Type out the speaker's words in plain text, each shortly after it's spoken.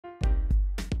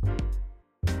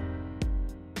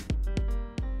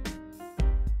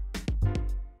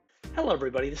Hello,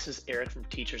 everybody. This is Eric from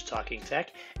Teachers Talking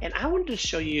Tech, and I wanted to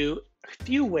show you a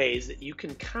few ways that you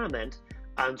can comment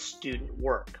on student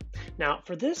work. Now,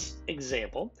 for this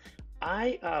example,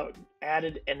 I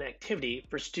added an activity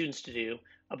for students to do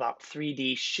about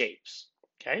 3D shapes.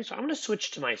 Okay, so I'm going to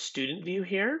switch to my student view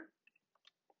here.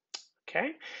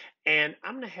 Okay, and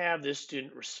I'm going to have this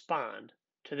student respond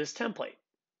to this template.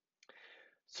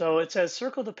 So it says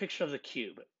circle the picture of the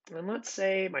cube, and let's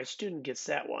say my student gets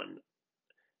that one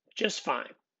just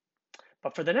fine.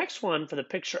 But for the next one, for the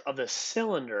picture of the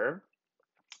cylinder,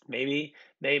 maybe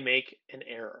they make an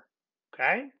error,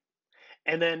 okay?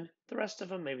 And then the rest of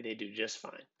them, maybe they do just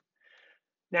fine.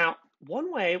 Now,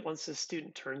 one way, once the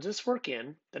student turns this work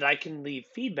in, that I can leave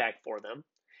feedback for them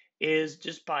is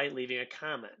just by leaving a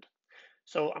comment.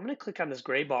 So I'm gonna click on this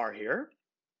gray bar here.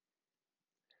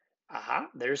 Aha,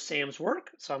 there's Sam's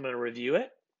work, so I'm gonna review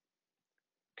it.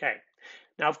 Okay,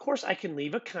 now of course I can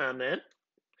leave a comment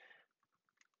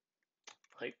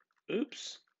like,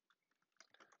 oops,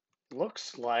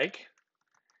 looks like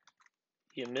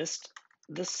you missed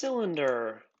the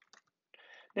cylinder.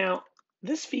 Now,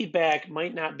 this feedback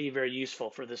might not be very useful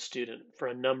for the student for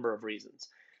a number of reasons.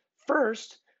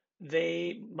 First,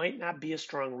 they might not be a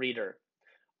strong reader.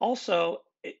 Also,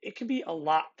 it can be a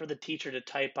lot for the teacher to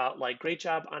type out, like, great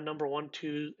job on number one,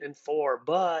 two, and four,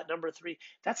 but number three,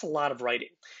 that's a lot of writing.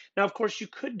 Now, of course, you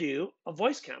could do a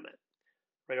voice comment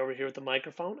right over here with the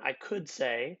microphone. I could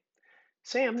say,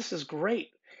 Sam, this is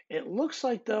great. It looks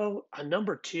like, though, on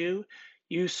number two,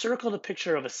 you circled a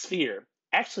picture of a sphere.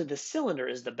 Actually, the cylinder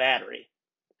is the battery.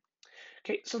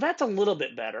 Okay, so that's a little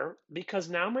bit better because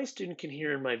now my student can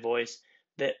hear in my voice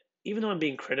that even though I'm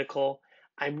being critical,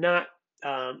 I'm not,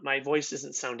 my voice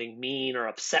isn't sounding mean or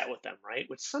upset with them, right?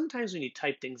 Which sometimes when you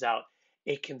type things out,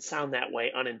 it can sound that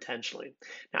way unintentionally.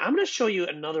 Now, I'm going to show you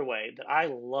another way that I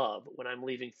love when I'm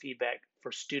leaving feedback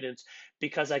for students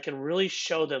because I can really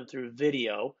show them through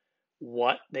video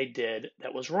what they did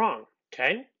that was wrong,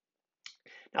 okay?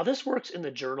 Now this works in the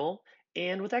journal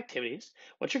and with activities.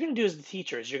 What you're going to do as the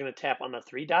teacher is you're going to tap on the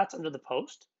three dots under the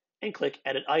post and click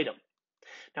Edit Item.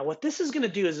 Now what this is going to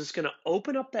do is it's going to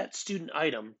open up that student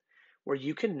item where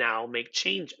you can now make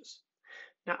changes.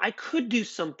 Now I could do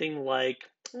something like,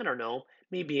 I don't know,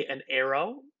 maybe an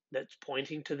arrow that's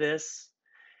pointing to this,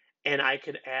 and I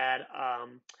could add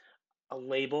a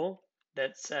label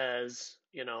that says,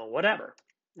 whatever.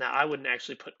 Now I wouldn't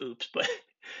actually put oops, but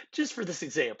just for this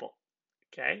example.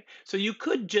 Okay, so you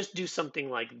could just do something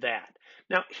like that.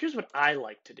 Now, here's what I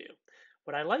like to do.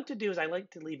 What I like to do is I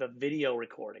like to leave a video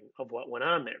recording of what went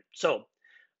on there. So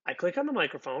I click on the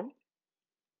microphone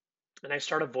and I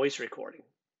start a voice recording.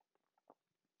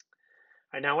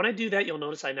 All right, now when I do that, you'll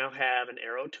notice I now have an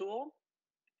arrow tool.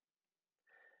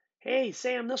 Hey,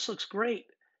 Sam, this looks great.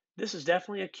 This is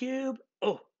definitely a cube.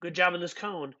 Oh, good job in this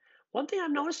cone. One thing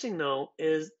I'm noticing though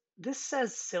is this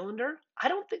says cylinder. I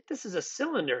don't think this is a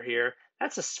cylinder here.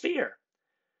 That's a sphere.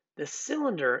 The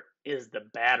cylinder is the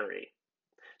battery.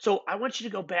 So I want you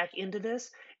to go back into this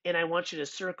and I want you to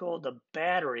circle the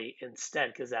battery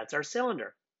instead because that's our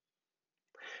cylinder.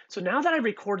 So now that I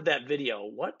recorded that video,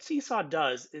 what Seesaw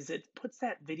does is it puts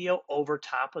that video over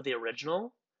top of the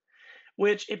original,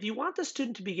 which if you want the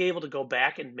student to be able to go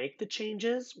back and make the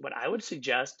changes, what I would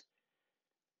suggest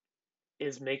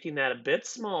is making that a bit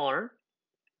smaller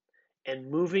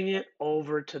and moving it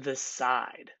over to the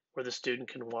side where the student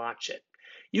can watch it.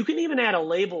 You can even add a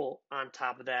label on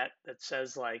top of that that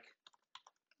says like,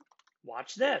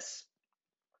 watch this.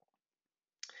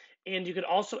 And you could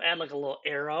also add like a little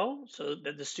arrow so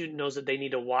that the student knows that they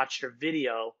need to watch your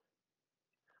video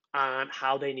on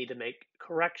how they need to make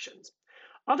corrections.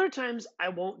 Other times I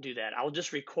won't do that. I'll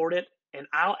just record it and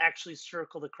I'll actually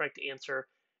circle the correct answer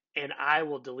and I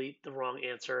will delete the wrong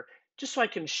answer just so I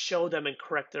can show them and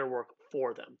correct their work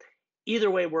for them.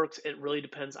 Either way works. It really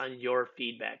depends on your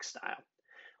feedback style.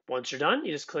 Once you're done,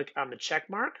 you just click on the check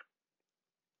mark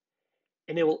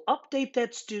and it will update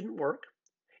that student work.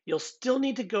 You'll still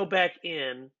need to go back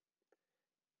in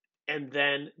and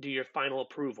then do your final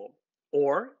approval.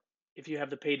 Or if you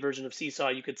have the paid version of Seesaw,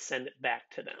 you could send it back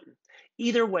to them.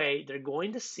 Either way, they're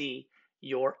going to see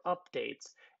your updates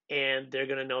and they're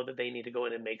going to know that they need to go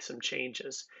in and make some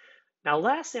changes. Now,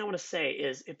 last thing I want to say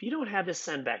is if you don't have this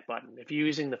send back button, if you're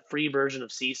using the free version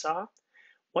of Seesaw,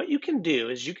 what you can do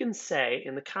is you can say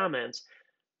in the comments,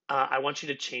 I want you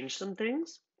to change some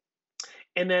things.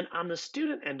 And then on the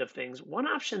student end of things, one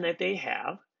option that they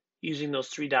have using those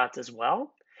three dots as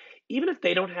well, even if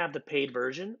they don't have the paid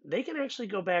version, they can actually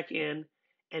go back in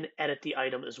and edit the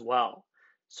item as well.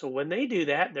 So when they do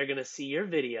that, they're going to see your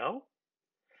video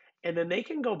and then they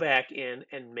can go back in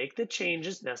and make the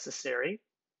changes necessary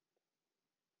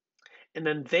and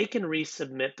then they can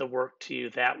resubmit the work to you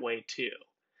that way too.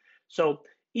 So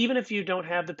even if you don't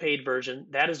have the paid version,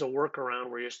 that is a workaround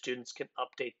where your students can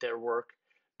update their work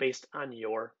based on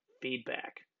your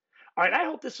feedback. All right, I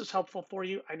hope this was helpful for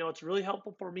you. I know it's really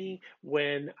helpful for me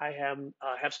when I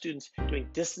have students doing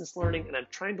distance learning and I'm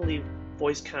trying to leave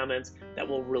voice comments that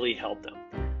will really help them.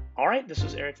 All right, this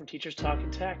was Eric from Teachers Talking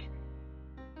Tech.